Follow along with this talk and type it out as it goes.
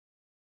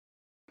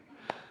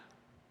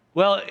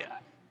Well,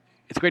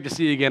 it's great to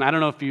see you again. I don't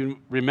know if you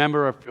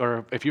remember,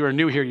 or if you are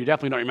new here, you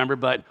definitely don't remember,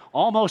 but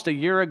almost a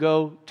year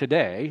ago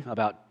today,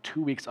 about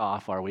 2 weeks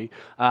off are we,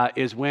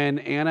 is when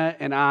Anna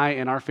and I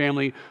and our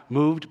family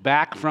moved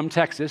back from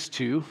Texas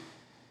to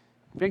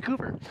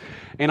Vancouver.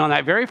 And on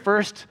that very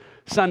first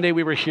Sunday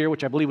we were here,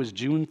 which I believe was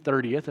June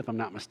 30th, if I'm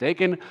not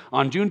mistaken,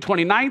 on June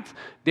 29th,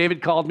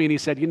 David called me and he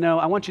said,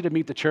 I want you to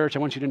meet the church. I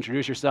want you to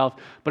introduce yourself,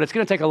 but it's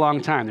going to take a long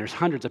time. There's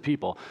hundreds of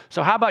people.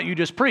 So how about you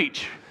just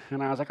preach?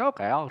 And I was like,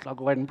 okay, I'll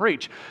go ahead and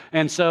preach.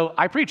 And so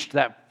I preached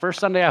that first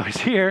Sunday I was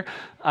here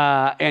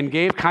and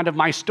gave kind of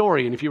my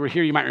story. And if you were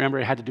here, you might remember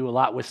it had to do a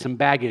lot with some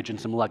baggage and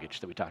some luggage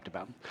that we talked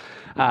about.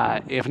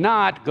 If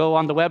not, go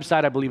on the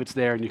website. I believe it's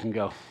there, and you can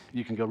go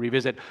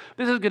revisit.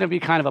 This is going to be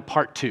kind of a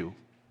part 2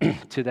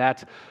 to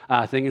that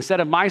thing. Instead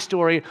of my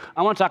story,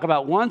 I want to talk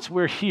about once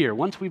we're here,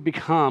 once we've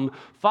become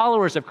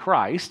followers of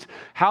Christ,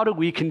 how do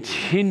we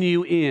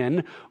continue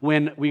in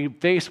when we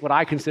face what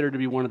I consider to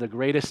be one of the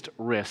greatest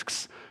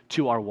risks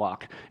to our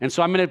walk. And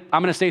so I'm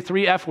gonna say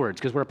 3 F words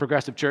because we're a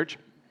progressive church.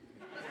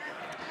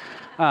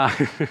 And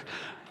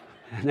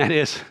that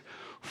is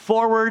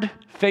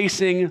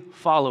forward-facing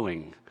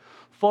following.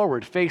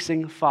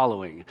 Forward-facing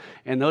following.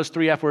 And those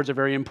 3 F words are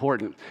very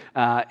important.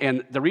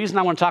 And the reason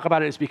I want to talk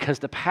about it is because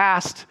the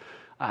past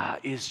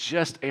is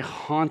just a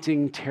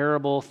haunting,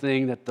 terrible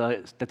thing that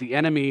the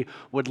enemy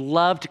would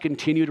love to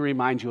continue to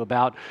remind you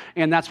about.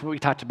 And that's what we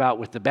talked about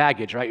with the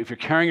baggage, right? If you're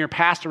carrying your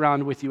past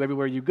around with you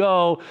everywhere you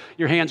go,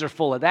 your hands are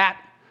full of that,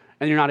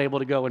 and you're not able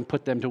to go and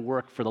put them to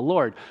work for the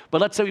Lord. But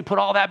let's say we put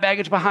all that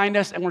baggage behind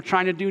us, and we're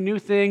trying to do new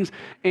things,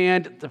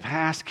 and the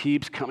past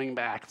keeps coming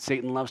back.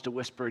 Satan loves to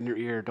whisper in your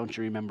ear, don't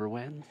you remember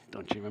when?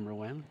 Don't you remember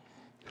when?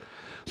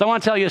 So I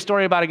want to tell you a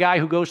story about a guy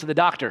who goes to the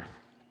doctor.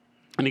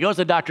 And he goes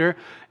to the doctor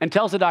and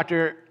tells the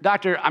doctor,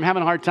 Doctor, I'm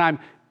having a hard time.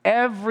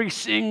 Every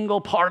single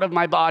part of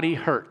my body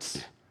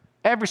hurts.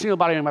 Every single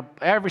part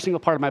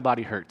of my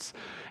body hurts.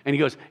 And he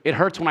goes, it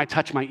hurts when I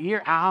touch my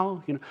ear,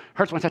 ow.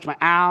 Hurts when I touch my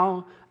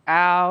ow,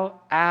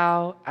 ow,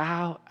 ow,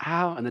 ow,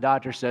 ow. And the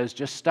doctor says,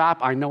 just stop.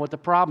 I know what the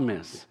problem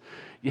is.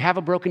 You have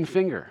a broken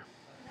finger.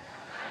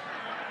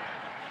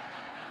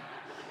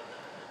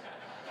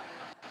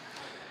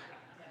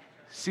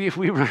 See if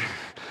we run.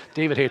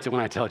 David hates it when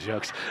I tell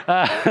jokes.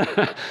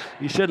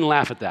 You shouldn't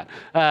laugh at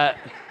that.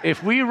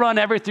 If we run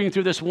everything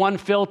through this one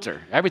filter,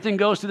 everything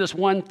goes through this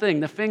one thing,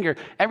 the finger,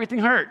 everything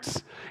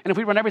hurts. And if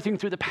we run everything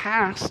through the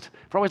past,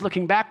 if we're always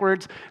looking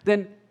backwards,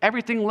 then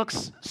everything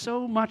looks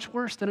so much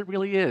worse than it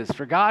really is.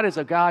 For God is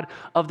a God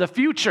of the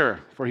future,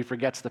 for he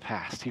forgets the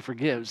past. He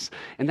forgives.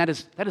 And that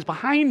is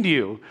behind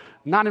you,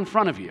 not in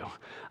front of you.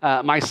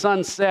 My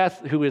son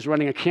Seth, who is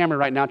running a camera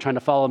right now trying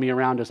to follow me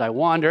around as I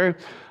wander,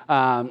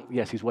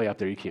 yes, he's way up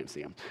there. You can't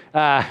see him.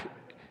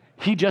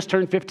 He just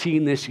turned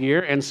 15 this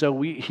year, and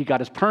so he got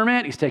his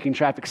permit. He's taking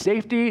traffic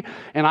safety,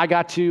 and I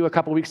got to, a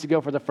couple weeks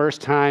ago for the first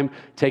time,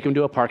 take him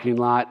to a parking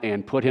lot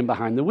and put him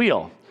behind the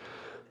wheel.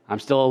 I'm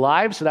still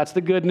alive, so that's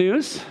the good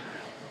news.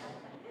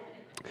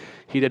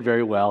 He did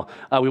very well.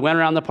 We went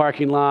around the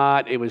parking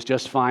lot. It was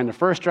just fine the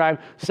first drive.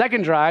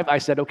 Second drive, I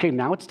said, okay,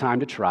 now it's time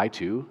to try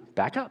to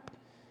back up.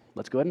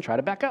 Let's go ahead and try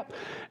to back up.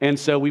 And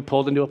so we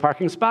pulled into a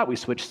parking spot. We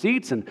switched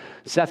seats, and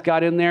Seth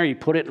got in there. He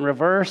put it in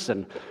reverse,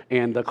 and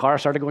the car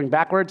started going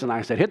backwards. And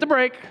I said, hit the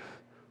brake.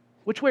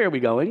 Which way are we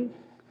going?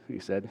 He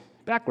said,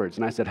 backwards.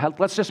 And I said,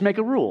 let's just make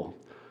a rule.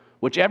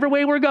 Whichever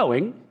way we're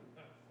going,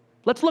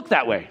 let's look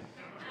that way.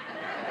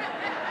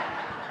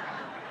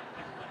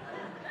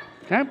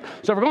 Okay?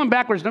 So if we're going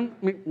backwards,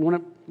 we want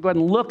to go ahead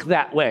and look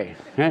that way,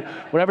 okay?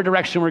 Whatever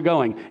direction we're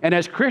going. And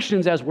as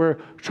Christians, as we're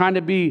trying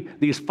to be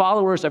these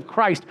followers of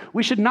Christ,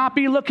 we should not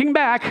be looking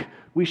back.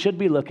 We should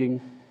be looking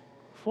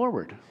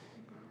forward.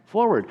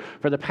 Forward,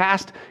 for the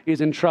past is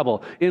in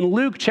trouble. In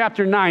Luke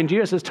chapter 9,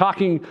 Jesus is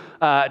talking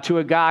to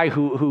a guy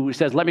who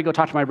says, let me go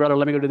talk to my brother,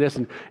 let me go do this.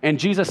 And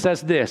Jesus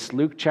says this,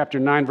 Luke chapter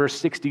 9, verse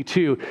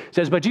 62,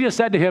 says, but Jesus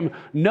said to him,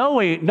 no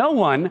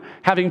one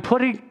having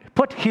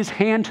put his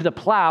hand to the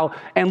plow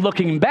and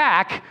looking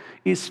back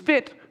is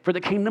fit for the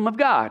kingdom of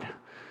God.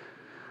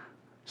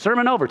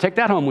 Sermon over. Take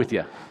that home with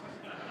you.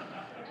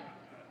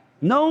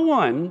 No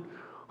one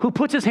who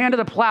puts his hand to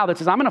the plow that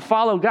says, I'm going to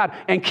follow God,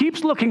 and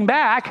keeps looking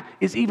back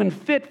is even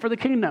fit for the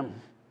kingdom.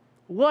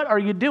 What are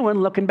you doing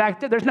looking back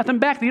there? There's nothing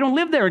back there. You don't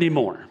live there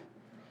anymore.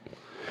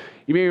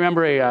 You may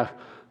remember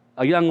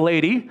a young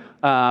lady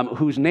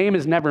whose name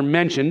is never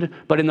mentioned,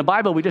 but in the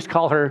Bible we just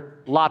call her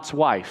Lot's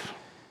wife.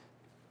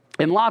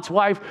 And Lot's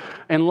wife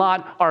and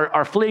Lot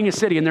are fleeing a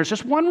city, and there's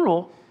just one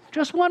rule,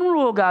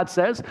 God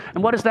says.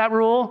 And what is that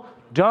rule?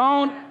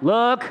 Don't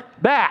look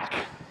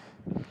back.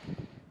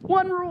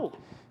 One rule.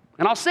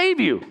 And I'll save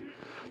you.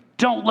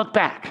 Don't look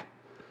back.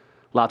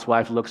 Lot's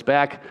wife looks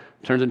back,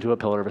 turns into a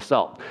pillar of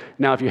salt.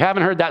 Now, if you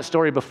haven't heard that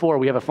story before,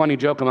 we have a funny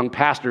joke among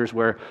pastors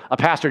where a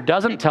pastor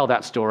doesn't tell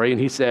that story, and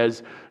he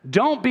says,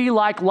 don't be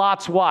like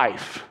Lot's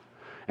wife.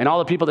 And all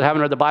the people that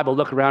haven't read the Bible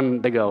look around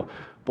and they go,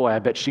 boy, I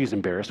bet she's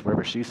embarrassed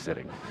wherever she's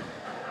sitting.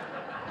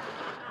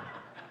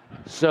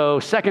 So,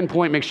 second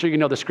point, make sure you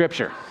know the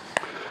scripture.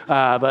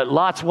 But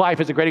Lot's wife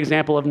is a great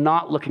example of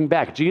not looking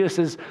back.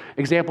 Jesus'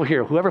 example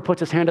here, whoever puts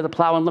his hand to the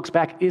plow and looks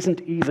back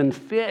isn't even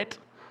fit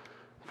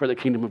for the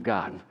kingdom of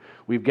God.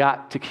 We've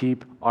got to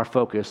keep our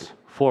focus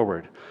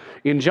forward.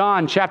 In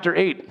John chapter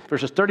 8,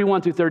 verses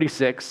 31 through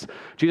 36,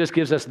 Jesus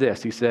gives us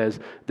this. He says,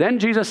 "Then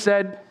Jesus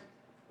said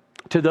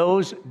to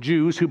those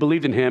Jews who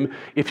believed in him,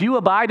 'If you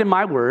abide in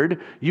my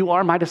word, you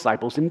are my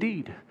disciples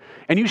indeed.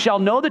 And you shall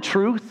know the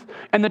truth,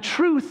 and the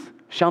truth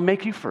shall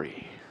make you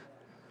free.'"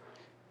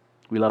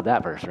 We love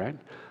that verse, right?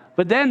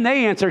 But then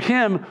they answered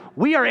him,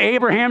 "We are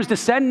Abraham's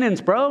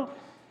descendants, bro.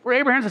 We're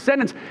Abraham's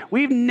descendants.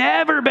 We've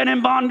never been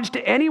in bondage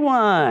to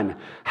anyone.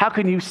 How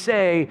can you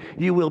say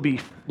you will be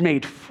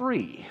made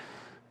free?"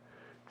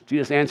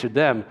 Jesus answered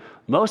them,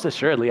 "Most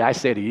assuredly, I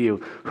say to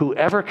you,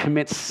 whoever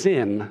commits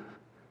sin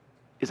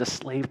is a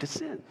slave to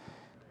sin.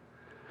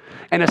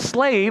 And a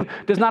slave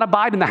does not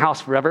abide in the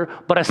house forever,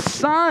 but a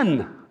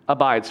son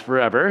abides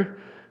forever.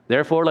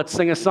 Therefore, let's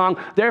sing a song.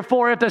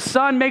 Therefore, if the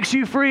Son makes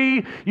you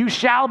free, you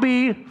shall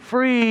be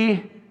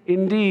free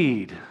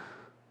indeed."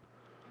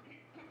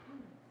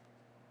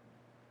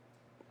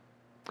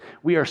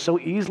 We are so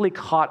easily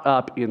caught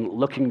up in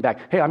looking back.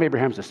 Hey, I'm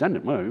Abraham's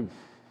descendant. Well,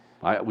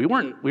 we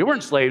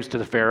weren't slaves to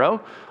the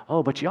Pharaoh.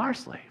 Oh, but you are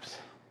slaves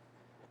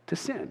to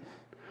sin.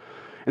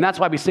 And that's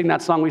why we sing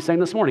that song we sang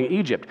this morning,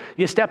 Egypt.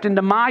 You stepped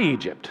into my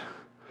Egypt.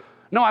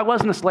 No, I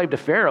wasn't a slave to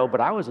Pharaoh, but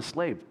I was a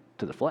slave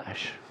to the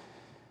flesh.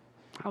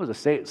 I was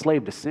a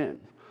slave to sin.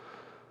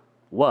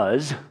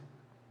 Was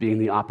being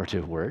the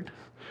operative word,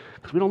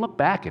 because we don't look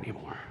back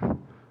anymore.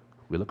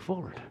 We look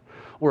forward.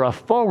 We're a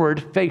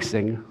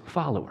forward-facing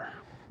follower.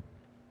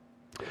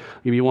 I'll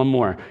give you one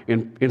more.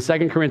 In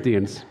 2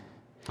 Corinthians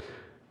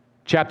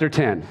chapter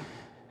 10.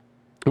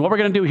 And what we're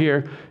going to do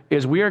here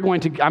is I'm going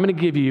to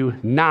give you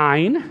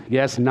 9.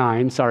 Yes,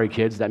 9. Sorry,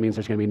 kids. That means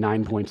there's going to be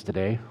 9 points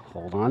today.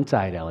 Hold on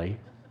tight, Ellie.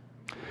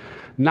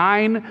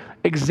 9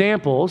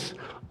 examples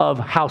of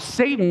how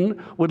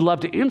Satan would love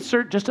to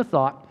insert just a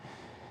thought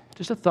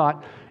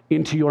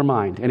into your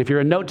mind. And if you're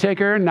a note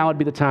taker, now would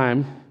be the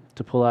time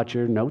to pull out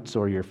your notes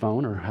or your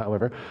phone or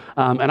however.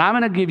 And I'm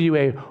going to give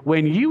you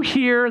when you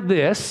hear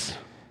this,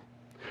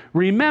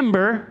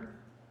 remember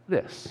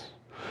this.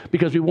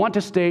 Because we want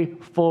to stay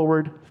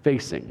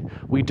forward-facing.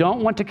 We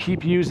don't want to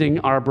keep using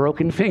our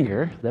broken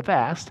finger, the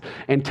past,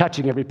 and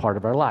touching every part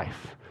of our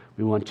life.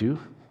 We want to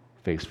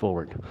face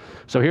forward.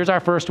 So here's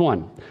our first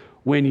one.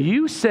 When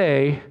you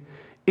say,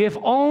 "If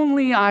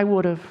only I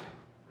would have,"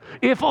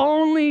 if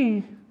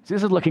only, see,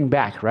 this is looking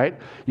back, right?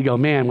 You go,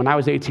 "Man, when I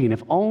was 18,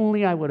 if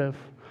only I would have."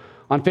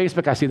 On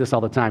Facebook, I see this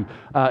all the time.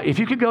 If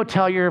you could go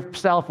tell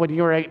yourself when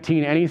you were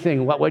 18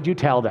 anything, what would you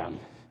tell them?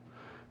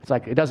 It's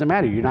like, it doesn't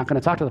matter. You're not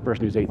going to talk to the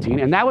person who's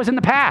 18. And that was in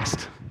the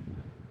past.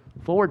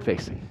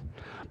 Forward-facing.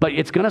 But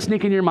it's going to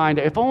sneak in your mind,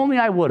 if only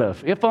I would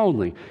have, if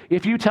only.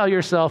 If you tell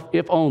yourself,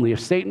 if only, if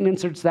Satan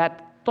inserts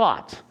that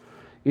thought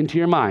into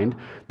your mind,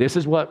 this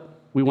is what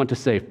we want to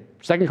say.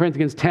 2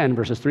 Corinthians 10,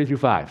 verses 3 through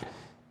 5.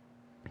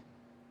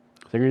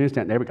 2 Corinthians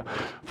 10, there we go.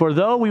 "For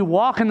though we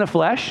walk in the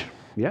flesh,"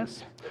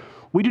 yes,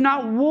 "we do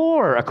not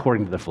war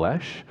according to the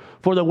flesh,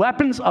 for the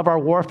weapons of our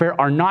warfare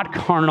are not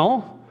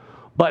carnal,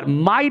 but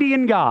mighty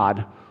in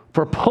God,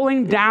 for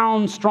pulling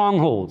down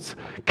strongholds,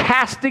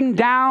 casting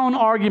down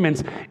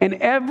arguments, and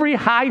every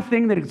high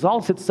thing that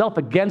exalts itself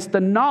against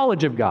the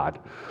knowledge of God,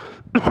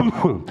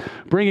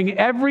 bringing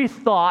every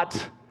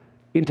thought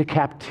into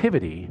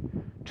captivity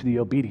to the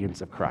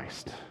obedience of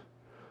Christ."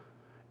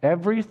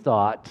 Every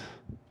thought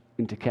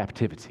into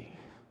captivity.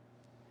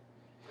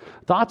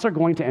 Thoughts are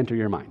going to enter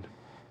your mind.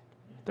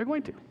 They're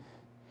going to.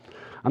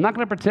 I'm not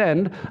going to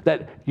pretend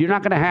that you're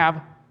not going to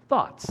have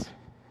thoughts.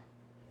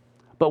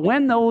 But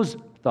when those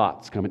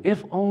thoughts come in,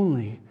 if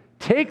only,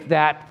 take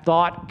that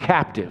thought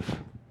captive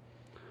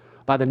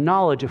by the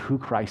knowledge of who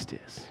Christ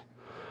is,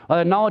 by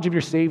the knowledge of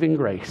your saving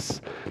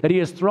grace, that he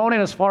has thrown it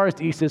as far as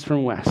the east is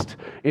from west.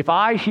 If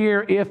I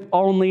hear if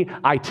only,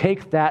 I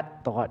take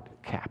that thought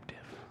captive,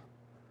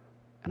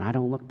 and I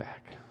don't look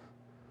back.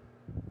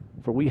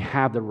 For we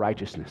have the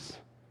righteousness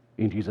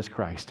in Jesus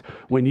Christ.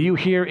 When you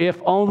hear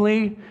if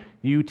only,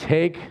 you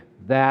take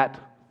that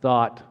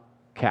thought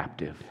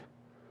captive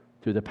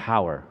through the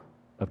power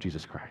of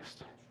Jesus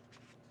Christ.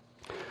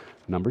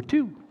 Number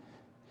 2.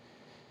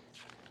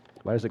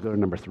 Why does it go to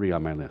number 3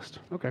 on my list?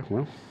 Okay,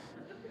 well,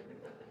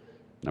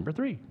 number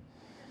 3.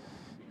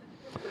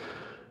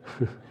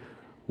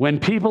 When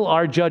people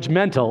are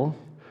judgmental,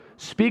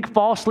 speak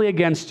falsely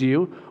against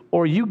you,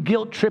 or you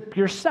guilt trip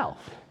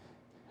yourself.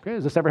 Okay,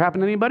 has this ever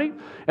happened to anybody?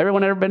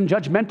 Everyone ever been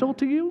judgmental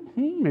to you?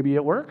 Maybe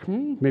at work.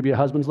 Maybe a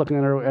husband's looking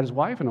at his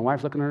wife and a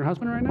wife's looking at her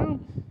husband right now.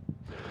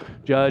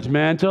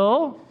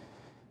 Judgmental.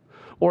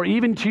 Or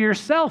even to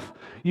yourself,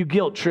 you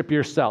guilt trip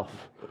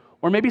yourself.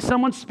 Or maybe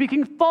someone's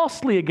speaking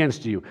falsely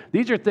against you.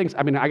 These are things,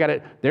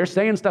 they're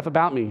saying stuff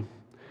about me, and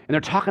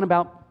they're talking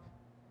about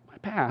my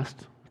past.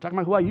 They're talking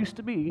about who I used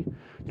to be.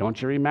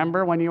 Don't you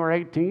remember when you were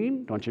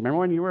 18? Don't you remember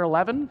when you were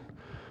 11?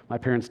 My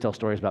parents tell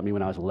stories about me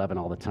when I was 11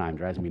 all the time.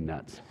 Drives me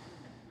nuts.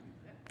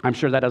 I'm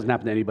sure that doesn't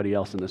happen to anybody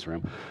else in this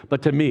room,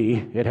 but to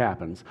me, it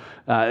happens.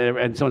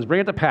 And someone's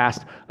bringing it to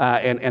past,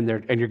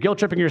 and you're guilt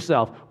tripping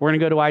yourself. We're going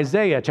to go to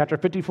Isaiah chapter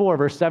 54,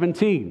 verse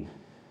 17.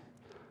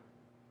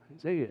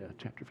 Isaiah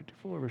chapter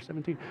 54, verse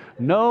 17.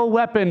 No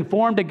weapon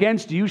formed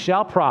against you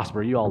shall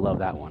prosper. You all love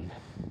that one.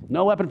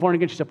 No weapon formed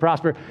against you shall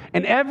prosper.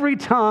 And every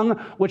tongue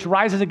which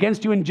rises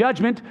against you in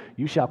judgment,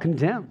 you shall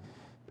condemn.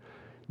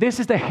 This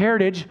is the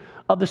heritage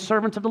of the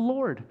servants of the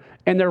Lord,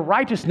 and their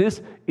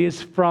righteousness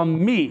is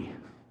from me,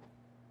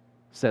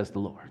 says the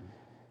Lord.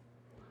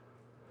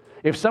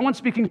 If someone's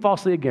speaking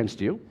falsely against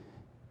you,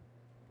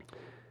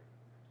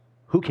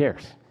 who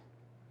cares?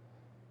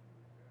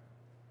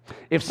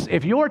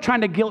 If you're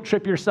trying to guilt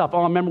trip yourself,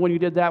 oh, remember when you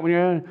did that?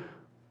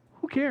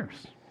 Who cares?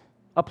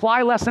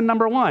 Apply lesson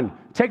number 1.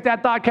 Take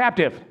that thought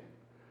captive.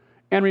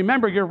 And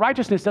remember, your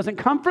righteousness doesn't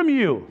come from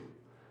you.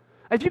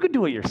 If you could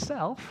do it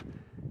yourself,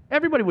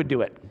 everybody would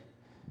do it.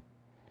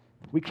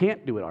 We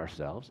can't do it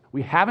ourselves.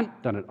 We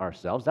haven't done it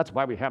ourselves. That's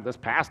why we have this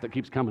past that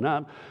keeps coming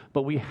up.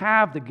 But we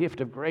have the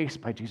gift of grace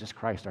by Jesus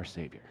Christ, our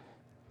Savior.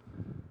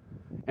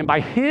 And by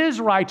His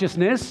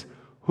righteousness,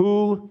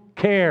 who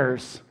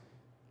cares?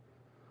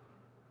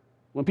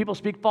 When people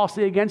speak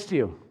falsely against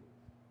you,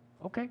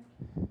 okay,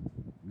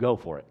 go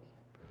for it.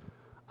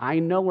 I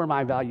know where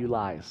my value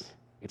lies.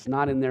 It's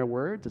not in their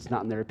words. It's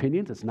not in their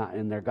opinions. It's not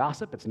in their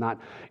gossip. It's not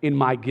in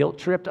my guilt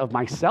trip of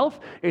myself.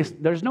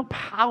 There's no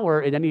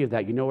power in any of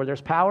that. You know where there's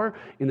power?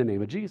 In the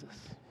name of Jesus.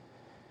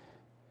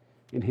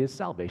 In His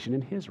salvation,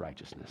 in His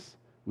righteousness,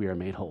 we are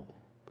made whole.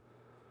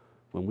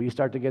 When we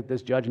start to get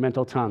this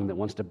judgmental tongue that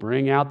wants to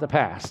bring out the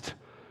past,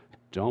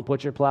 don't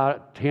put your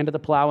hand to the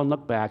plow and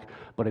look back,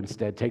 but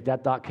instead take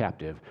that thought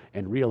captive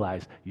and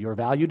realize your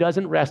value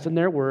doesn't rest in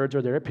their words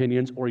or their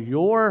opinions or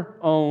your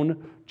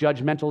own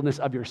judgmentalness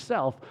of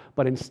yourself,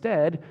 but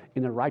instead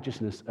in the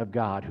righteousness of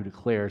God who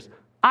declares,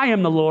 I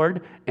am the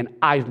Lord and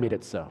I've made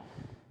it so.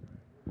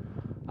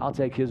 I'll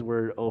take His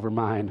word over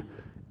mine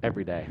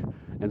every day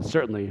and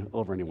certainly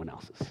over anyone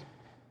else's.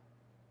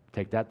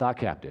 Take that thought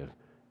captive.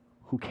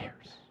 Who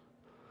cares?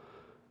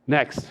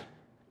 Next.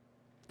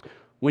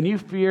 When you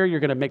fear you're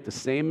going to make the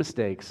same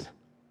mistakes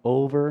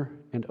over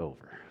and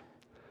over.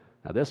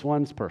 Now, this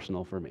one's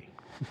personal for me.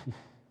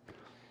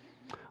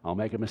 I'll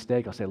make a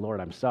mistake. I'll say, Lord,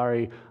 I'm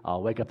sorry.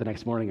 I'll wake up the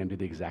next morning and do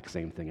the exact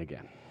same thing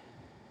again.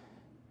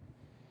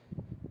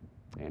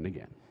 And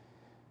again.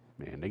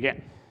 And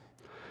again.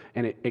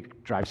 And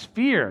it drives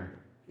fear.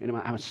 And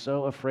I'm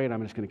so afraid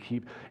I'm just going to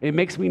keep. It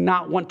makes me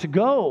not want to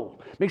go.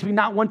 It makes me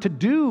not want to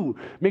do.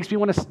 It makes me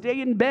want to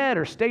stay in bed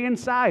or stay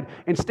inside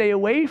and stay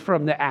away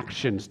from the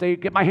action.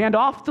 Get my hand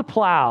off the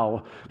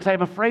plow. Because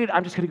I'm afraid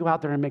I'm just going to go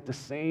out there and make the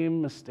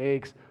same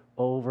mistakes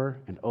over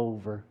and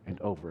over and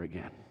over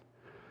again.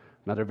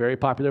 Another very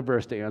popular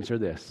verse to answer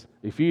this.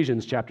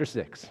 Ephesians chapter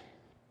 6.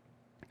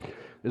 This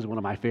is one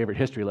of my favorite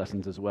history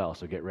lessons as well,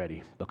 so get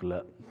ready. Buckle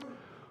up.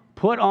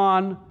 Put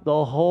on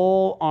the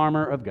whole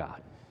armor of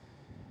God,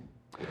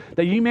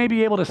 that you may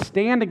be able to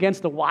stand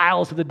against the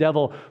wiles of the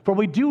devil. For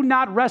we do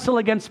not wrestle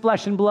against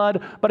flesh and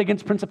blood, but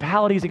against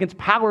principalities, against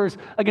powers,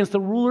 against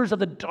the rulers of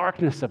the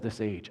darkness of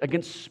this age,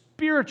 against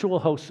spiritual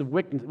hosts of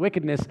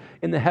wickedness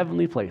in the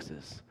heavenly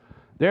places.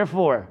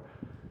 Therefore,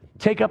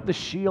 take up the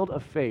shield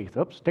of faith.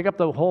 Go to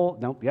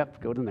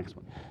the next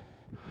one.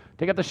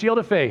 Take up the shield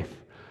of faith,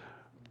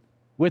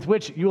 with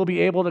which you will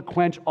be able to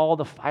quench all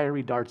the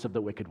fiery darts of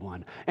the wicked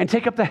one. And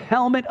take up the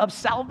helmet of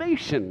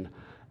salvation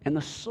and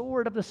the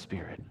sword of the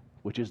Spirit,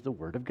 which is the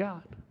word of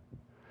God.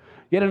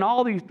 Yet in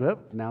all these,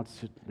 I'm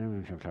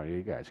sorry,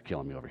 you guys are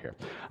killing me over here.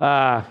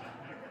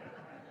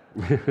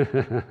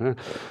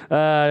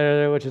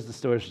 Which is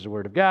the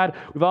word of God.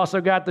 We've also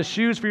got the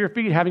shoes for your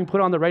feet, having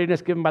put on the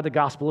readiness given by the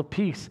gospel of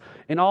peace.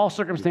 In all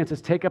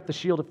circumstances, take up the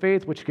shield of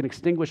faith, which can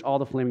extinguish all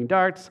the flaming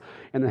darts,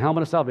 and the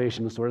helmet of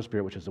salvation, the sword of the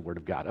Spirit, which is the word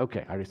of God.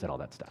 Okay, I already said all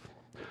that stuff.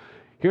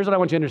 Here's what I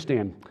want you to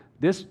understand.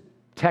 This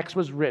text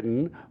was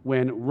written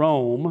when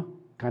Rome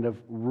kind of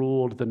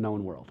ruled the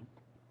known world.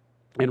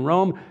 And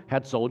Rome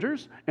had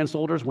soldiers, and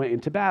soldiers went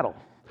into battle.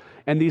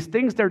 And these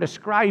things they're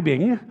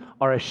describing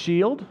are a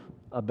shield,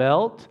 a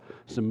belt,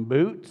 some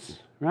boots,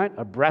 right?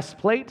 A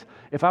breastplate.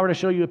 If I were to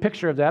show you a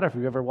picture of that, or if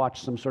you've ever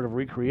watched some sort of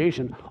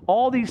recreation,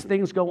 all these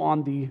things go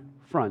on the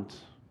front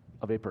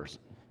of a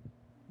person.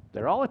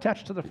 They're all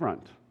attached to the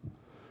front,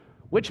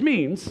 which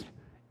means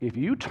if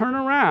you turn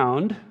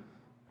around,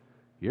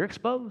 you're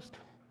exposed.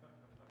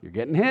 You're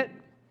getting hit.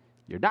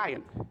 You're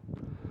dying.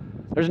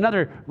 There's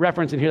another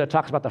reference in here that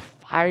talks about the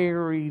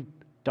fiery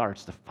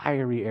darts, the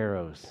fiery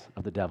arrows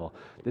of the devil.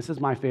 This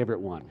is my favorite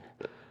one.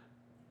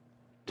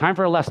 Time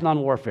for a lesson on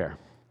warfare.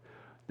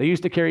 They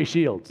used to carry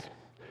shields.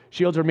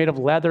 Shields were made of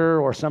leather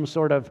or some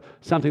sort of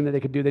something that they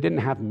could do. They didn't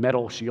have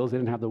metal shields. They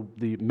didn't have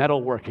the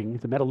metal working,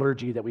 the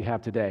metallurgy that we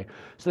have today.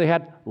 So they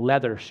had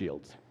leather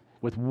shields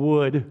with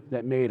wood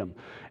that made them.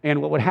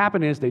 And what would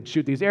happen is they'd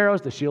shoot these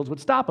arrows, the shields would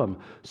stop them.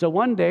 So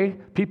one day,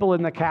 people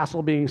in the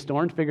castle being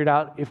stormed figured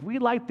out if we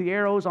light the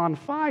arrows on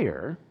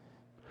fire,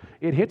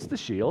 it hits the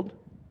shield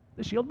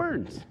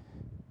burns.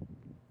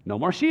 No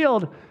more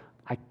shield.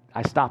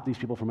 I stopped these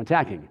people from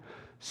attacking.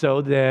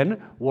 So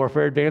then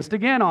warfare advanced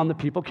again on the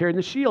people carrying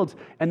the shields,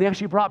 and they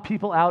actually brought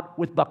people out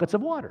with buckets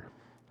of water.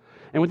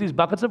 And with these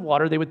buckets of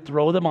water, they would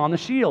throw them on the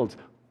shields,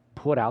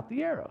 put out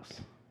the arrows.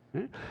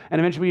 Okay? And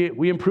eventually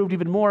we improved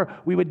even more.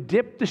 We would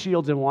dip the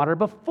shields in water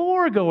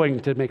before going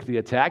to make the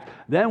attack.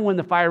 Then when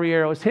the fiery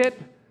arrows hit,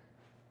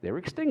 they were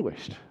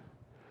extinguished.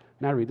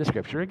 Now read the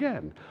scripture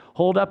again.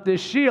 Hold up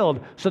this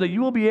shield so that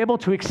you will be able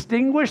to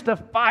extinguish the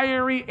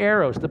fiery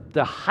arrows,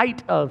 the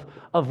height of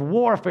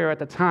warfare at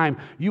the time.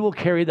 You will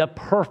carry the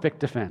perfect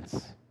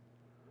defense.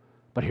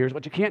 But here's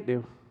what you can't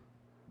do.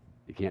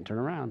 You can't turn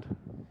around.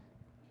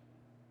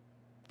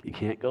 You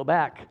can't go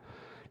back,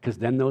 because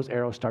then those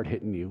arrows start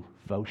hitting you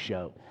faux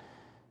show.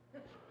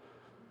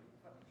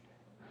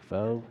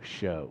 Faux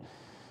show.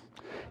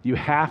 You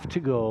have to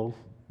go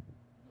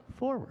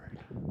forward.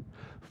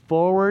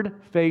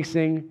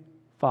 Forward-facing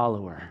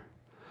follower.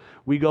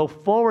 We go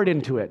forward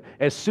into it.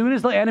 As soon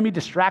as the enemy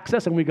distracts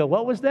us and we go,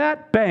 what was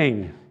that?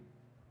 Bang.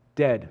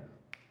 Dead.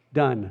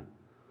 Done.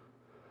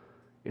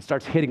 It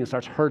starts hitting. It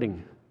starts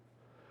hurting.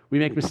 We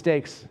make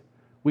mistakes.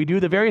 We do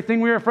the very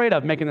thing we were afraid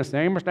of, making the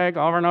same mistake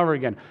over and over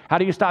again. How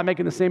do you stop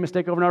making the same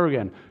mistake over and over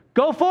again?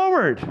 Go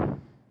forward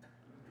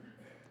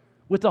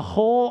with the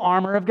whole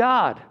armor of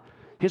God,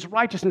 His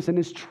righteousness and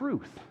His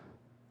truth.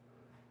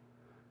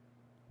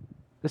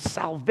 The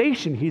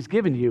salvation He's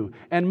given you,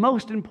 and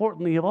most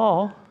importantly of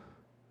all,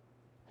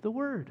 the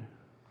Word.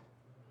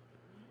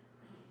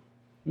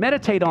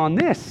 Meditate on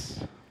this.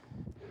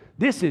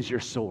 This is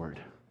your sword.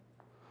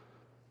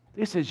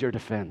 This is your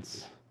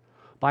defense.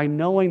 By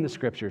knowing the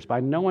Scriptures, by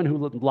knowing who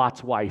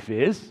Lot's wife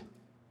is,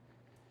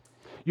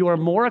 you are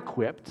more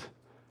equipped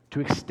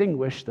to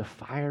extinguish the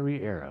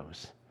fiery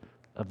arrows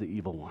of the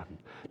evil one.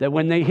 That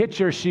when they hit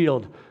your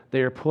shield,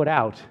 they are put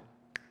out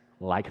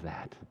like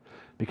that,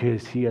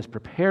 because He has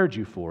prepared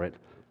you for it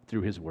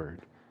through His Word.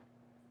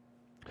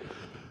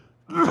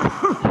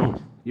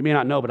 You may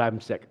not know, but I'm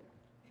sick.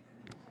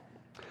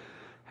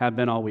 Have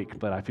been all week,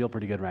 but I feel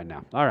pretty good right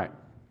now. All right.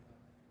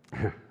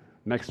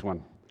 Next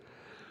one.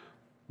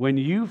 When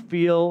you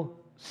feel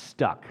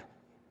stuck.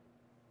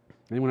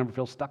 Anyone ever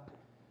feel stuck?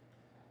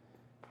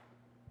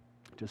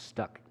 Just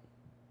stuck.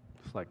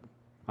 It's like,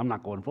 I'm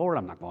not going forward,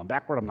 I'm not going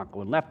backward, I'm not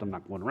going left, I'm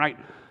not going right.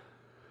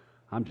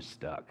 I'm just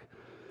stuck.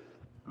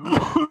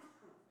 The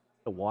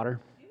water?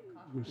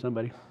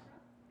 Somebody?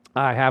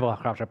 I have a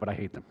cough drop, but I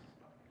hate them.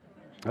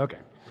 Okay.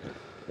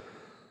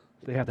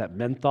 They have that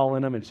menthol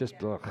in them. It's just,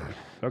 ugh.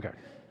 Okay.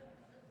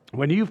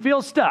 When you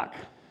feel stuck,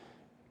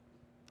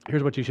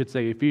 here's what you should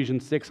say.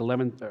 Ephesians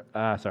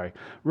 6:11.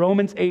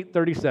 Romans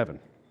 8:37.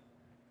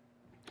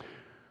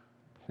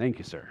 Thank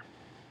you, sir.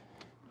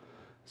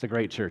 It's a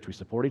great church. We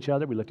support each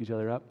other. We lift each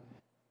other up.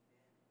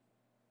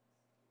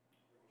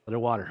 Other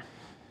water.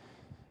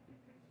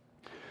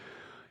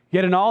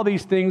 Yet in all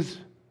these things,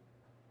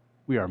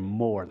 we are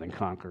more than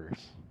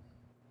conquerors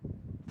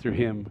through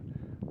Him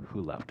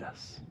who loved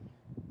us.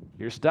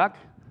 You're stuck?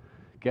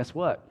 Guess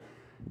what?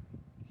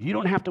 You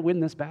don't have to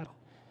win this battle.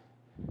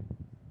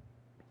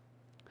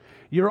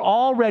 You're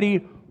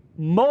already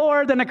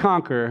more than a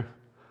conqueror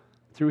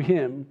through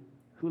Him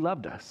who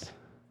loved us.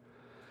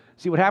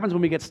 See, what happens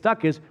when we get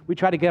stuck is we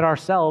try to get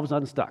ourselves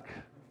unstuck.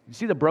 You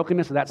see the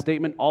brokenness of that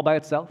statement all by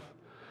itself?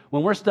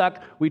 When we're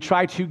stuck, we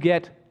try to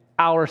get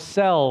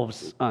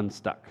ourselves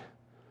unstuck.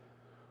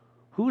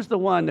 Who's the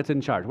one that's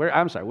in charge?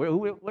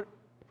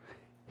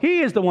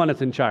 He is the one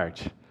that's in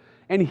charge.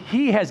 And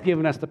He has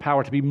given us the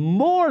power to be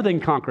more than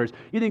conquerors.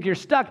 You think you're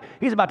stuck,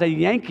 He's about to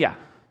yank you. Have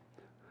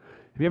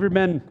you ever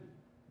been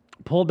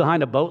pulled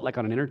behind a boat like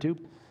on an inner tube?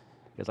 You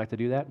guys like to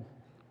do that?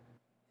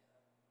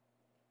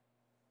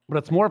 But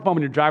it's more fun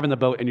when you're driving the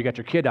boat and you got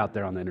your kid out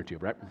there on the inner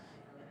tube, right?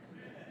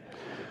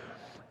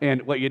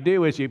 And what you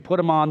do is you put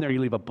them on there, you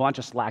leave a bunch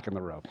of slack in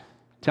the rope.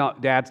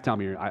 Dads, tell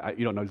me, you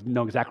don't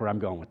know exactly where I'm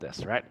going with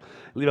this, right?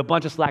 Leave a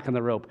bunch of slack in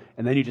the rope,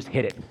 and then you just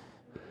hit it.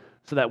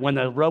 So that when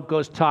the rope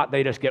goes taut,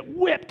 they just get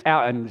whipped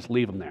out and just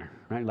leave them there,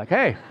 right? You're like,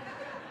 hey,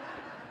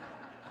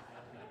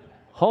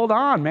 hold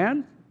on,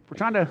 man. We're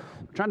trying to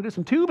do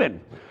some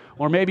tubing.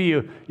 Or maybe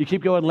you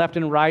keep going left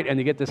and right, and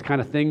you get this kind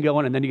of thing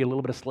going, and then you get a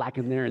little bit of slack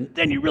in there, and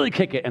then you really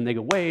kick it, and they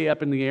go way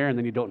up in the air, and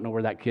then you don't know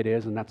where that kid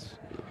is, and that's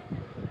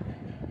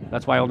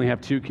why I only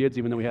have 2 kids,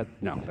 even though we had,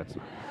 no, that's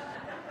not.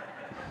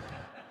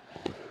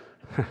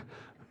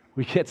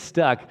 We get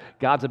stuck.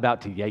 God's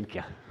about to yank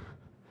you.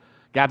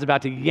 God's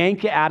about to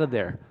yank you out of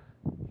there.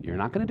 You're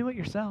not going to do it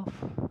yourself.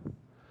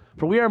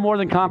 For we are more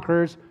than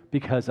conquerors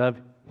because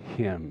of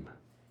Him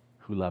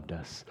who loved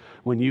us.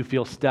 When you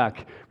feel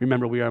stuck,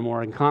 remember we are more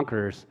than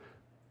conquerors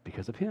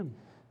because of Him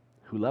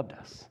who loved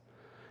us.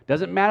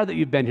 Doesn't matter that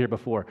you've been here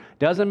before.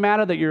 Doesn't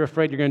matter that you're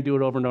afraid you're going to do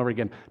it over and over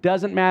again.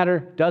 Doesn't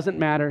matter.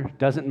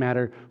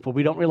 For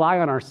we don't rely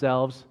on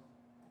ourselves.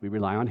 We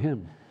rely on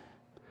Him.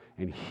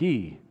 And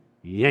He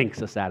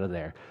yanks us out of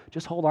there.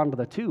 Just hold on to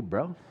the tube,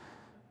 bro.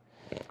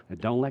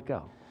 And don't let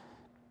go.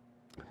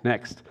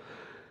 Next,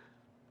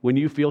 when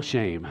you feel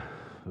shame.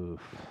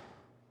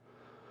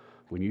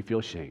 When you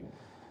feel shame.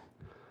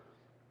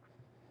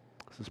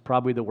 This is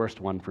probably the worst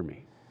one for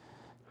me.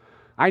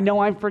 I know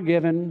I'm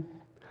forgiven.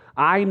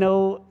 I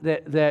know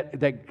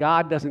that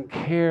God doesn't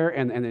care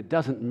and it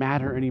doesn't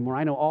matter anymore.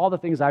 I know all the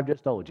things I've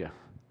just told you.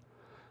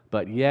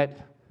 But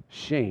yet,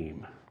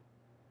 shame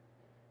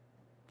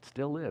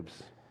still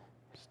lives,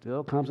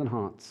 still comes and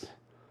haunts.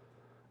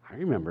 I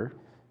remember.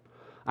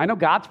 I know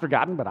God's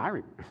forgotten, but I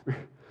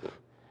remember.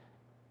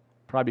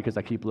 Probably because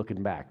I keep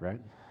looking back, right?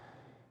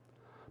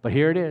 But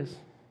here it is.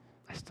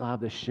 I still have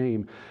this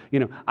shame.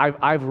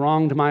 I've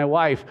wronged my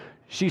wife.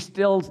 She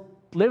still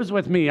lives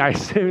with me. I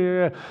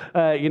say,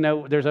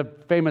 there's a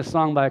famous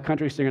song by a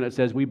country singer that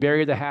says, "We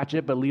bury the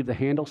hatchet, but leave the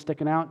handle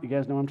sticking out." You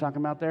guys know what I'm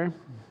talking about there?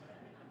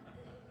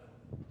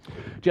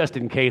 Just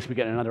in case we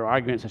get in another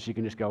argument so she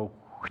can just go.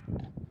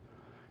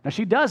 Now,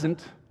 she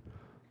doesn't,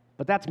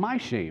 but that's my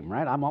shame,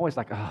 right? I'm always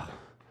like, oh,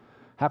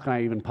 how can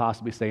I even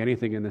possibly say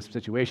anything in this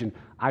situation?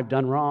 I've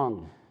done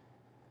wrong.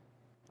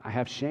 I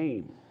have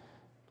shame.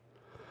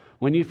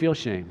 When you feel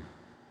shame,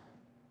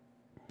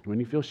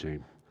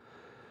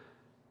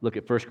 look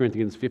at 1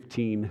 Corinthians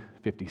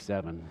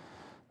 15:57.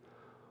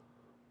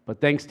 But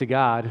thanks to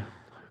God,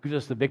 who gives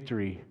us the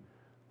victory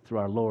through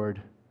our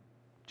Lord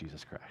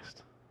Jesus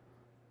Christ.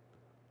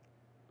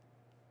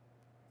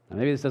 Now,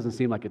 maybe this doesn't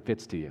seem like it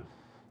fits to you.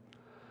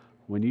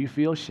 When you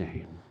feel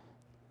shame,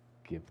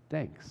 give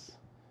thanks.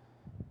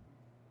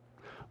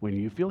 When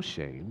you feel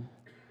shame,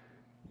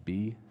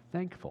 be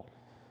thankful.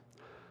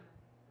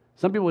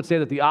 Some people would say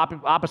that the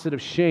opposite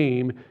of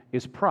shame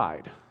is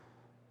pride.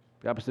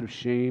 The opposite of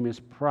shame is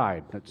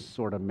pride. That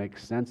sort of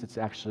makes sense. It's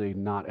actually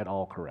not at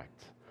all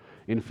correct.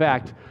 In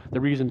fact, the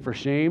reason for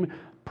shame,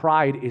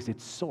 pride is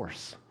its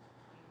source.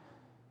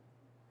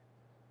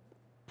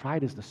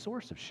 Pride is the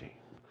source of shame.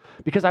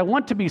 Because I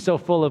want to be so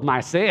full of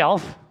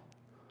myself,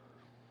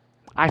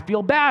 I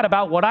feel bad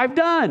about what I've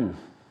done.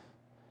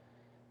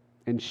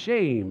 And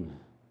shame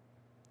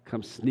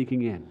comes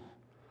sneaking in.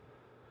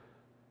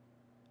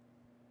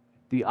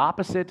 The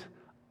opposite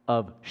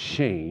of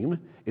shame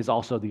is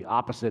also the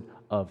opposite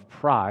of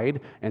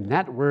pride, and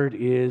that word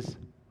is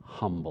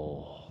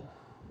humble.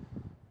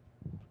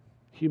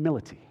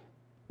 Humility.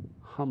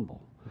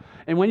 Humble.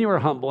 And when you are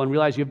humble and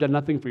realize you've done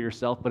nothing for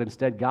yourself, but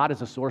instead God is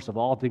the source of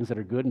all things that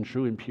are good and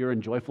true and pure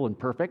and joyful and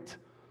perfect,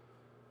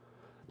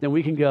 then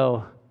we can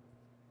go,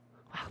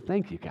 wow,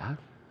 thank you, God.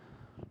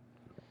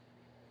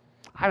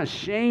 I'm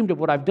ashamed of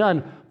what I've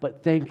done,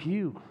 but thank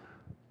you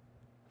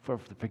for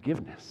the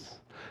forgiveness.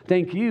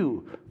 Thank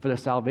you for the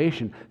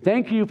salvation.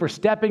 Thank you for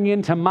stepping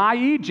into my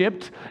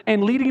Egypt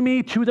and leading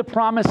me to the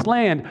promised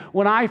land.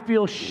 When I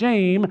feel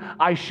shame,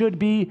 I should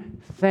be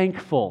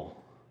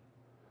thankful,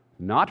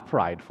 not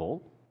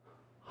prideful,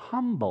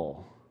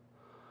 humble,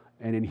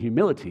 and in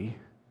humility,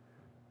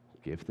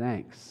 give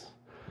thanks.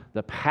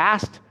 The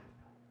past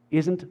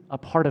isn't a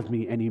part of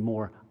me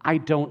anymore. I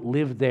don't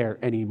live there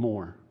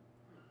anymore.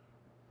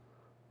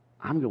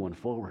 I'm going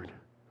forward.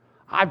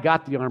 I've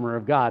got the armor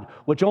of God,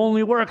 which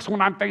only works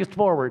when I'm faced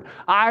forward.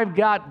 I've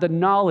got the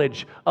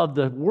knowledge of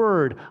the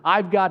Word.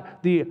 I've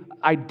got the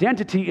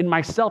identity in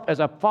myself as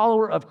a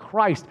follower of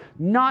Christ.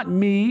 Not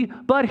me,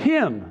 but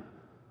Him.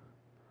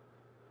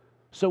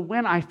 So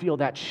when I feel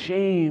that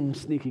shame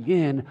sneaking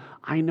in,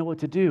 I know what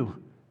to do.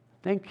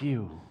 Thank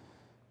you.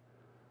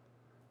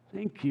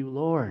 Thank you,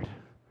 Lord,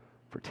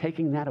 for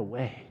taking that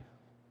away.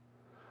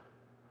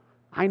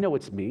 I know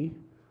it's me.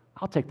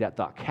 I'll take that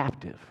thought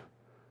captive.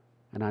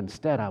 And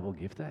instead, I will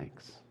give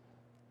thanks.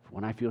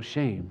 When I feel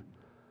shame,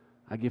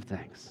 I give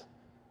thanks.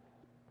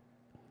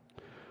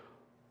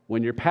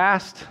 When your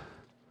past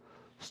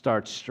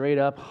starts straight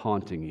up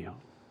haunting you,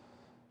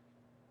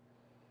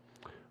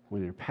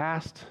 when your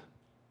past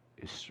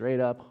is straight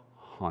up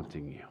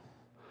haunting you.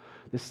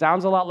 This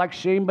sounds a lot like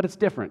shame, but it's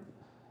different.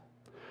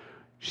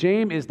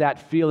 Shame is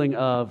that feeling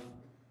of,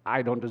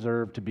 I don't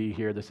deserve to be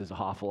here, this is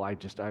awful,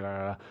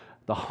 The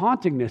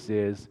hauntingness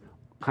is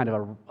kind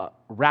of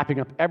wrapping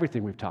up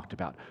everything we've talked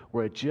about,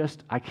 where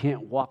I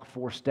can't walk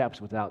 4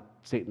 steps without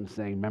Satan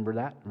saying, remember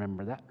that,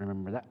 remember that,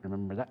 remember that,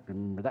 remember that,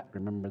 remember that,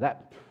 remember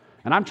that.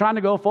 And I'm trying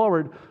to go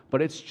forward,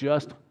 but it's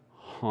just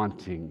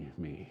haunting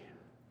me.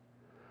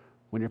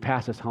 When your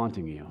past is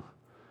haunting you,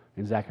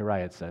 in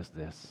Zechariah it says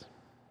this.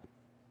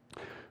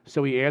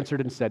 So he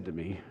answered and said to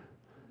me,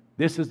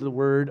 this is the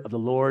word of the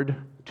Lord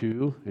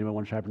to, anyone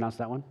want to try to pronounce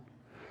that one?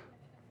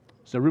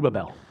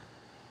 Zerubbabel.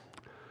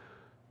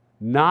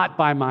 Not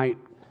by might,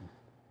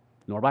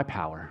 nor by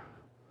power,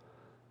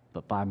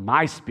 but by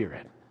my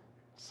Spirit,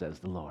 says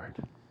the Lord.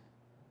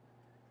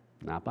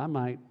 Not by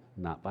might,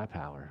 not by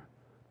power,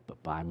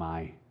 but by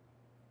my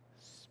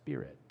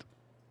Spirit,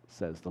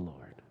 says the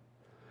Lord.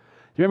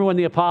 Do you remember when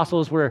the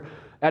apostles were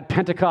at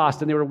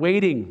Pentecost and they were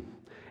waiting,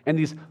 and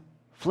these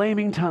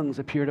flaming tongues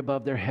appeared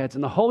above their heads,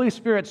 and the Holy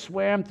Spirit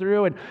swam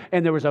through,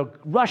 and there was a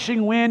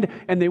rushing wind,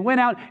 and they went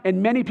out,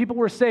 and many people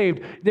were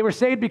saved. They were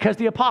saved because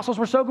the apostles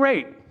were so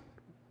great.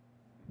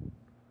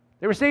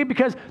 They were saved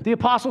because the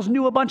apostles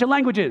knew a bunch of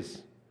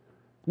languages.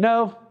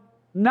 No,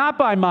 not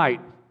by might,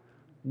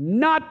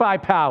 not by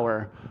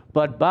power,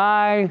 but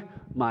by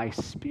my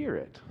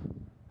Spirit,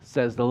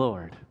 says the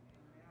Lord.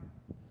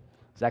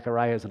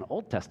 Zechariah is an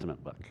Old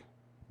Testament book.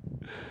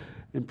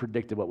 and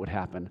predicted what would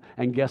happen.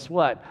 And guess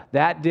what?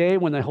 That day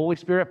when the Holy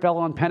Spirit fell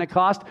on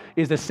Pentecost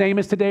is the same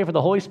as today, for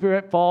the Holy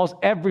Spirit falls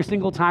every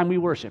single time we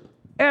worship,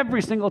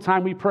 every single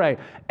time we pray,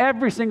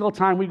 every single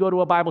time we go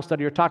to a Bible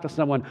study or talk to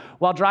someone.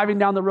 While driving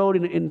down the road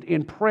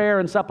in prayer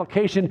and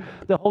supplication,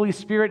 the Holy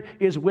Spirit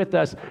is with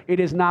us. It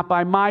is not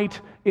by might,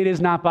 it is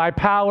not by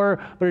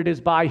power, but it is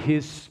by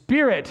His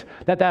Spirit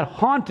that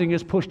haunting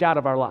is pushed out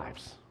of our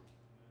lives.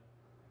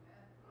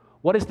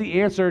 What is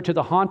the answer to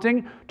the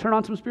haunting? Turn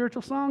on some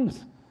spiritual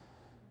songs.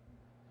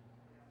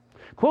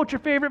 Quote your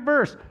favorite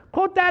verse.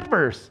 Quote that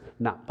verse.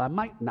 Not by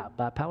might, not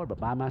by power, but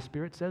by my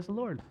Spirit, says the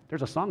Lord.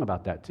 There's a song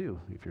about that too,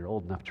 if you're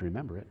old enough to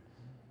remember it.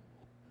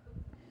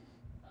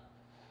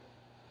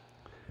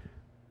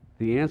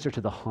 The answer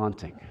to the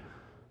haunting,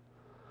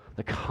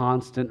 the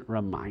constant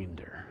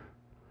reminder,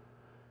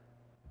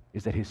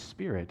 is that His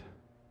Spirit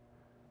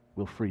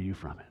will free you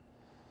from it.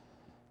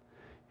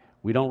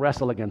 We don't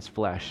wrestle against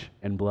flesh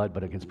and blood,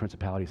 but against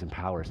principalities and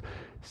powers.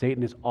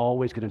 Satan is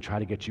always going to try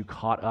to get you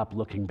caught up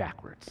looking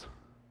backwards.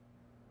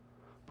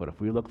 But if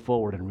we look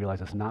forward and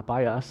realize it's not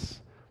by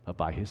us, but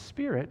by His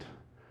Spirit,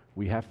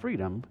 we have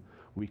freedom,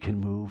 we can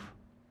move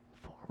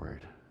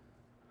forward.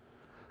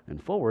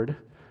 And forward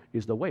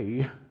is the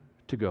way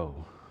to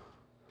go.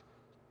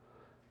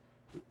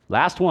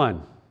 Last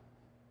one.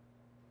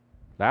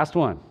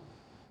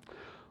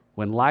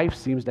 When life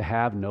seems to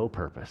have no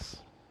purpose.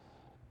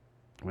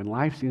 When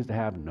life seems to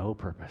have no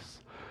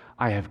purpose.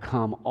 I have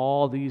come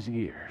all these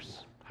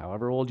years,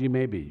 however old you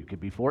may be. You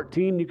could be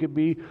 14, you could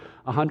be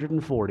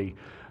 140.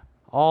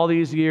 All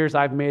these years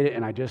I've made it,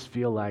 and I just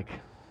feel like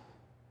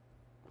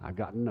I've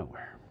gotten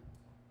nowhere.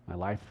 My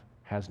life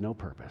has no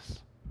purpose.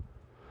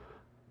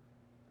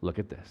 Look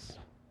at this.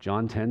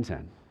 John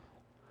 10:10.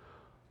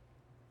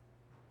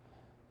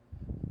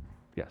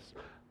 Yes.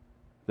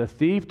 The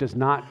thief does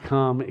not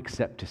come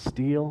except to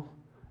steal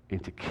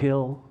and to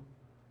kill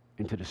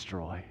and to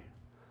destroy.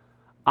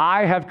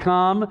 I have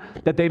come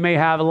that they may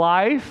have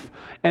life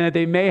and that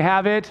they may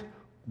have it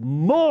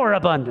more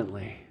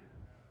abundantly.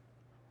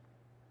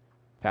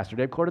 Pastor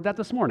Dave quoted that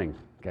this morning.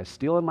 You guys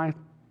stealing my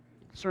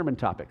sermon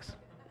topics.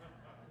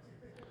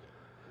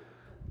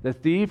 The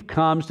thief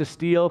comes to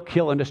steal,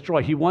 kill, and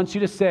destroy. He wants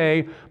you to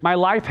say, my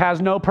life has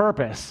no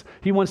purpose.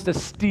 He wants to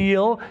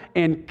steal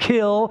and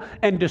kill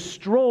and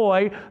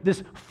destroy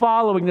this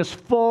following, this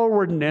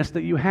forwardness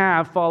that you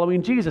have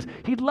following Jesus.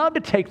 He'd love to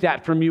take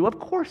that from you. Of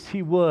course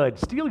He would.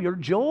 Steal your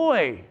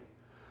joy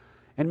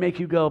and make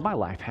you go, my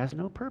life has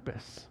no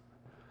purpose.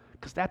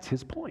 Because that's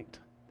His point.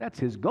 That's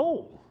His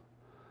goal.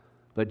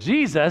 But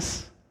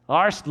Jesus,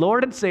 our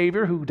Lord and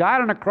Savior, who died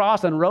on a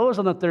cross and rose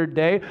on the third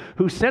day,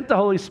 who sent the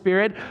Holy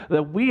Spirit,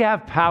 that we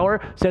have power,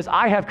 says,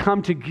 I have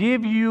come to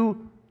give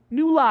you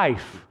new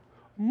life,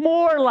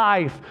 more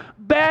life,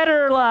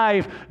 better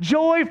life,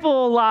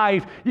 joyful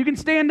life. You can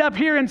stand up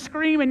here and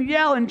scream and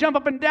yell and jump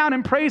up and down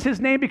and praise His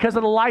name because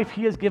of the life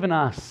He has given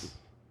us.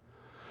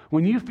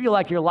 When you feel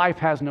like your life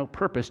has no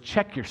purpose,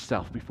 check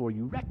yourself before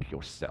you wreck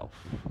yourself.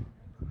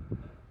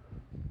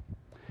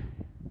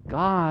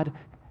 God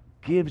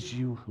gives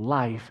you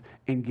life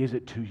and gives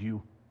it to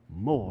you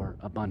more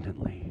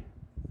abundantly.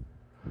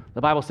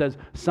 The Bible says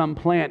some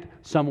plant,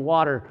 some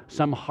water,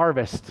 some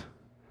harvest.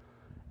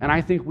 And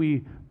I think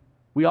we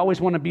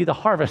always want to be the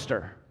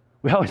harvester.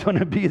 We always want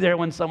to be there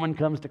when someone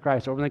comes to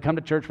Christ or when they come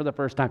to church for the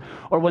first time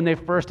or when they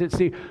first did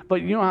see.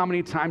 But you know how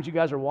many times you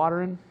guys are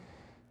watering?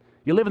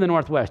 You live in the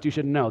Northwest. You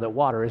should know that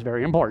water is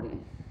very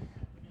important.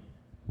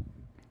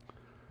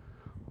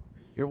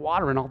 You're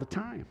watering all the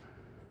time.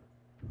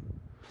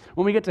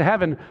 When we get to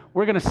heaven,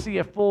 we're going to see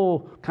a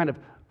full kind of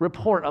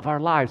report of our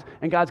lives.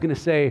 And God's going to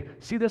say,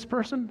 see this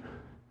person?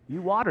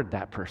 You watered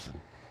that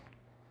person.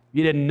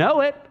 You didn't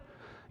know it.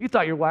 You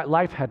thought your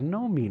life had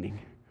no meaning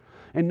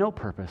and no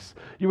purpose.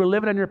 You were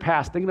living in your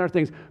past, thinking other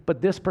things.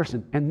 But this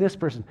person and this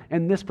person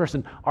and this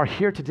person are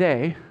here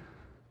today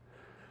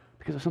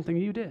because of something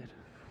you did.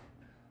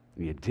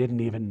 And you didn't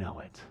even know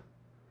it.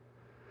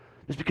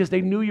 It's because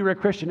they knew you were a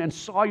Christian and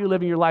saw you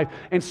living your life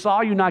and saw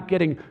you not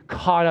getting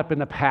caught up in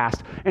the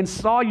past and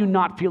saw you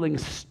not feeling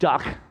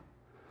stuck,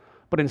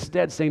 but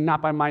instead saying,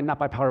 not by might, not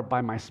by power, but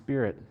by my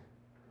Spirit.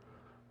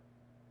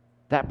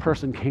 That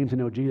person came to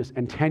know Jesus,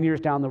 and 10 years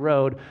down the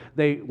road,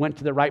 they went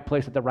to the right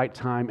place at the right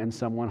time and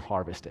someone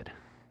harvested.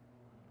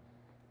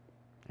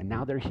 And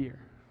now they're here.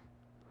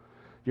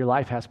 Your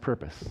life has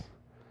purpose.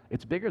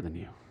 It's bigger than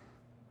you.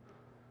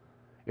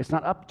 It's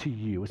not up to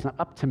you, it's not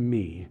up to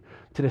me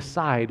to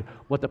decide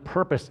what the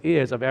purpose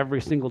is of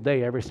every single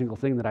day, every single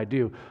thing that I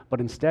do,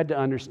 but instead to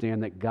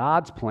understand that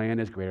God's plan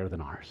is greater than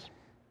ours.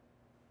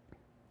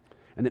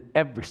 And that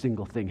every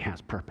single thing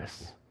has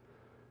purpose.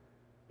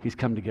 He's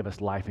come to give us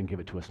life and give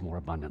it to us more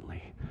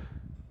abundantly.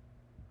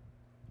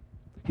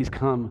 He's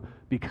come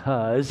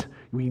because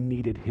we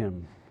needed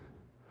Him.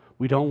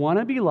 We don't want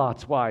to be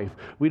Lot's wife.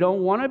 We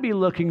don't want to be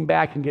looking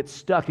back and get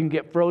stuck and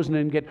get frozen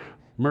and get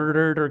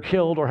murdered or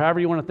killed or however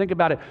you want to think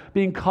about it,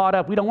 being caught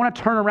up. We don't want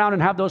to turn around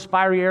and have those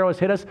fiery arrows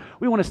hit us.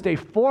 We want to stay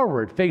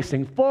forward,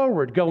 facing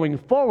forward, going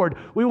forward.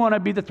 We want to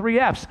be the 3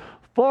 F's.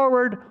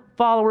 Forward,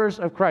 followers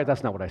of Christ.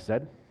 That's not what I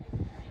said.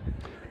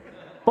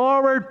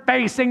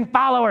 Forward-facing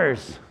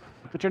followers.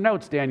 Look at your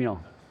notes,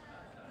 Daniel.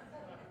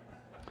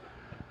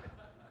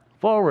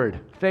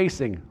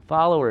 Forward-facing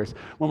followers.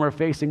 When we're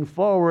facing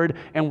forward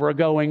and we're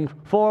going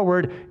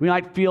forward, we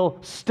might feel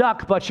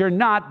stuck, but you're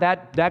not.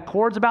 That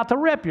cord's about to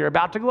rip. You're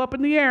about to go up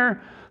in the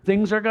air.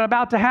 Things are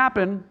about to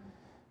happen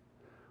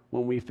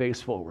when we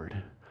face forward.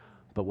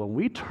 But when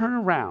we turn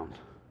around,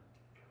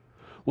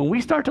 when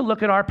we start to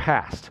look at our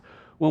past,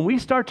 when we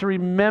start to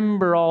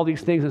remember all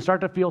these things and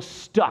start to feel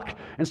stuck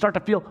and start to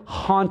feel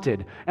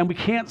haunted, and we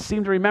can't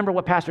seem to remember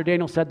what Pastor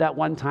Daniel said that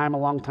one time a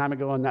long time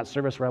ago in that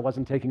service where I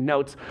wasn't taking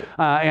notes,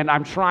 and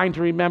I'm trying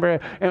to remember,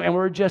 and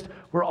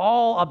we're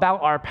all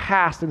about our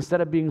past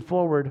instead of being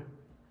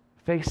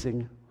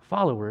forward-facing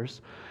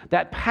followers.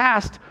 That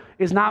past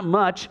is not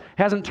much,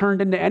 hasn't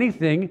turned into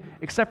anything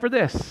except for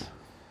this.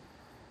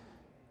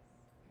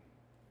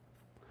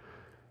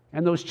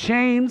 And those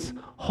chains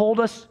hold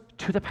us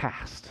to the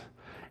past.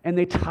 And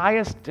they tie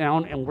us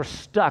down and we're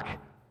stuck.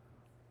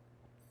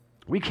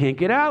 We can't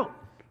get out.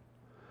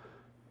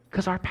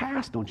 Because our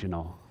past, don't you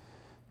know?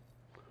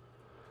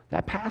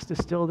 That past is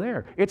still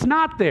there. It's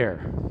not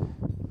there.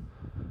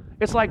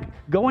 It's like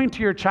going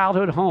to your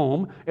childhood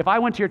home. If I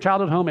went to your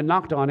childhood home and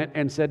knocked on it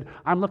and said,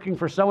 I'm looking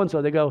for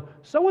so-and-so, they go,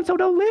 so-and-so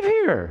don't live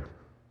here.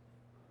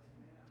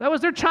 That was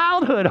their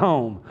childhood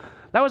home.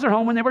 That was their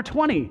home when they were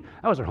 20.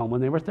 That was their home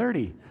when they were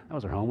 30. That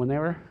was their home when they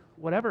were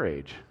whatever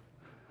age.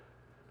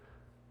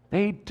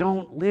 They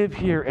don't live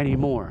here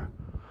anymore.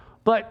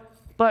 But,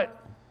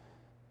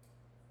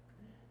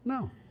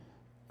 no.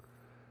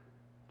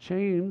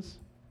 Chains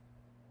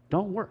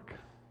don't work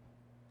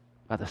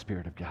by the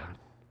Spirit of God.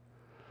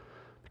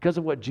 Because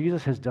of what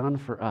Jesus has done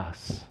for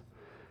us,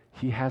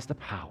 He has the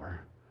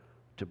power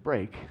to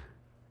break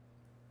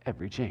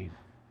every chain.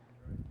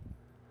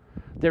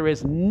 There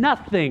is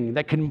nothing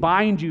that can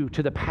bind you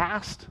to the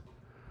past.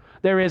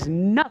 There is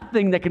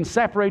nothing that can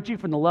separate you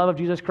from the love of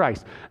Jesus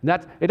Christ.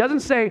 It doesn't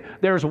say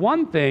there's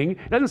one thing.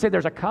 It doesn't say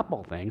there's a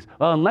couple things.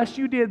 Well, unless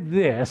you did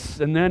this,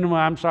 and then, well,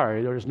 I'm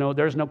sorry, there's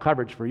no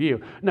coverage for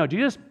you. No,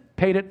 Jesus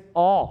paid it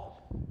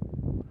all.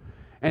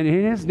 And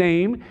in His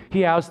name,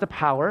 He has the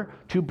power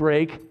to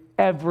break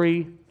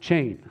every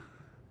chain.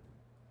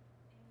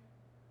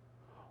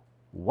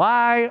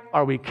 Why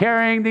are we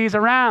carrying these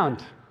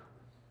around?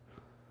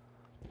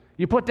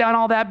 You put down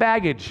all that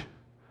baggage.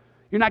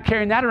 You're not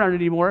carrying that around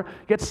anymore,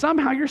 yet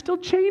somehow you're still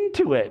chained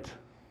to it.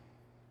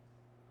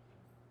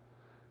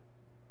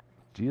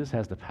 Jesus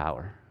has the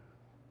power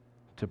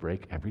to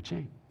break every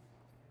chain.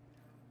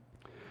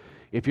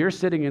 If you're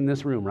sitting in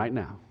this room right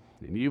now,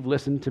 and you've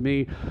listened to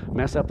me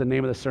mess up the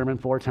name of the sermon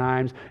 4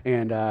 times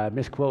and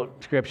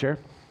misquote Scripture,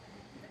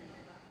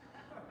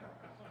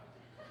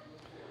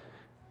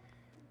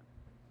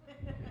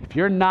 if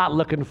you're not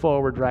looking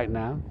forward right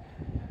now,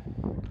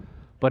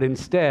 but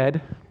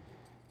instead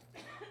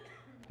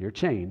you're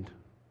chained,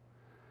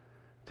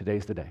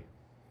 today's the day.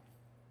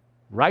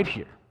 Right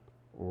here,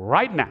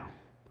 right now.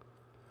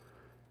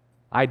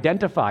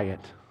 Identify it.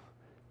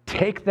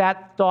 Take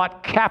that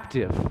thought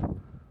captive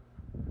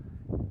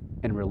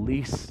and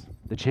release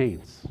the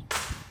chains.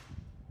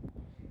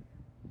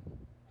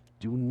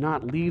 Do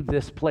not leave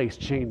this place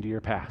chained to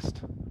your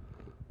past.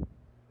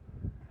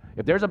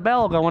 If there's a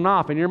bell going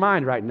off in your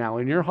mind right now,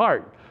 in your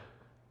heart,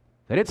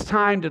 that it's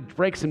time to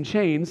break some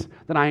chains,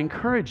 then I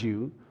encourage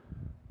you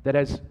that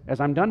as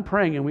I'm done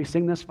praying and we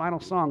sing this final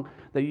song,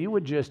 that you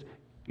would just,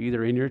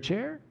 either in your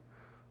chair,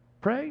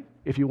 pray.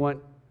 If you want,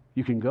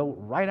 you can go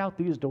right out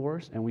these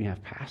doors, and we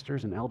have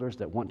pastors and elders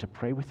that want to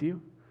pray with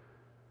you.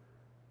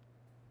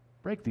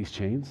 Break these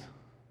chains.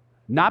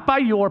 Not by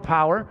your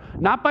power,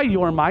 not by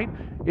your might.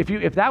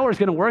 If that was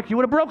going to work, you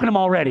would have broken them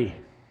already.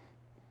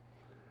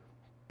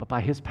 But by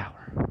His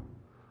power,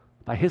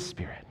 by His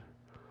Spirit.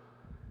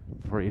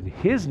 For in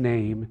His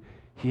name,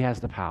 He has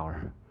the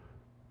power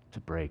to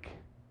break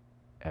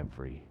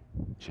every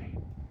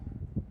chain.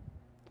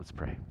 Let's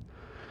pray.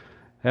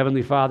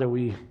 Heavenly Father,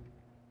 we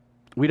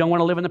don't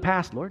want to live in the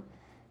past, Lord.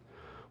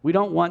 We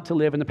don't want to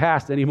live in the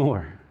past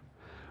anymore.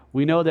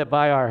 We know that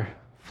by our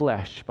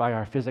flesh, by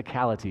our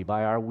physicality,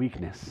 by our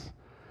weakness,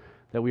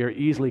 that we are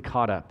easily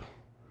caught up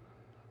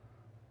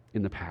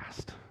in the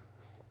past.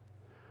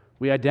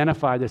 We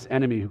identify this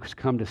enemy who's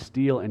come to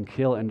steal and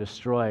kill and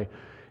destroy,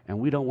 and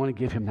we don't want to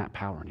give him that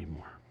power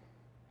anymore.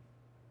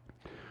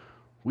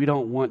 We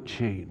don't want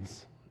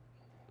chains.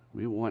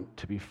 We want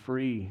to be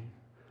free,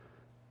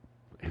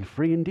 and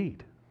free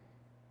indeed.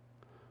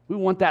 We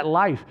want that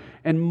life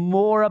and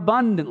more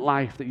abundant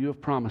life that you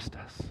have promised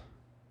us.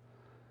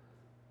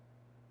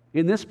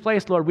 In this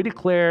place, Lord, we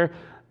declare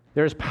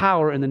there is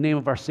power in the name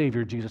of our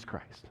Savior, Jesus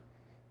Christ.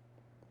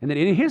 And that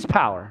in His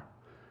power,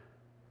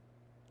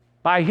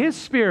 by His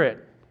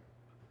Spirit,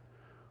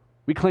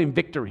 we claim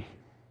victory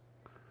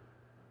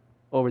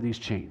over these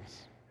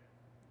chains,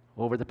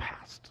 over the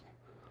past.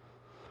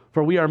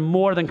 For we are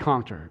more than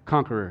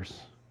conquerors.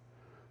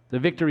 The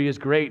victory is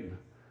great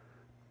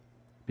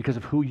because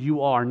of who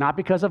you are, not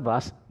because of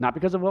us, not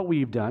because of what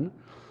we've done,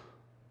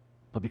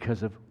 but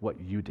because of what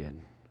you did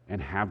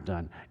and have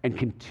done and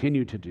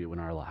continue to do in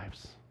our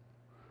lives.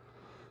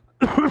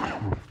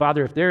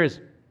 Father, if there is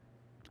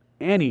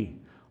any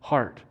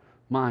heart,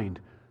 mind,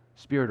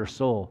 spirit, or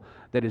soul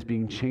that is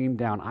being chained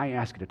down, I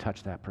ask you to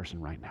touch that person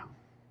right now.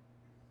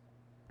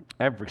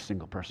 Every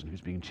single person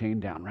who's being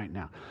chained down right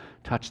now,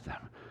 touch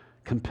them,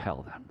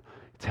 compel them,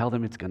 tell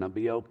them it's going to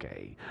be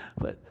okay,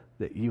 but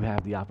that you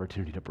have the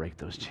opportunity to break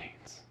those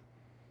chains.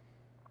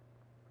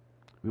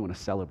 We want to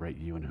celebrate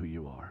you and who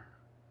you are.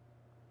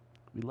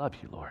 We love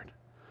you, Lord.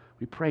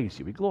 We praise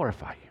you. We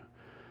glorify you,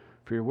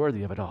 for you're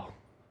worthy of it all.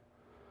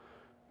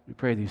 We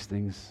pray these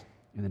things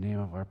in the name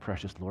of our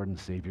precious Lord and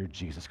Savior,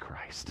 Jesus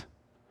Christ.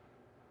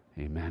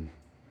 Amen.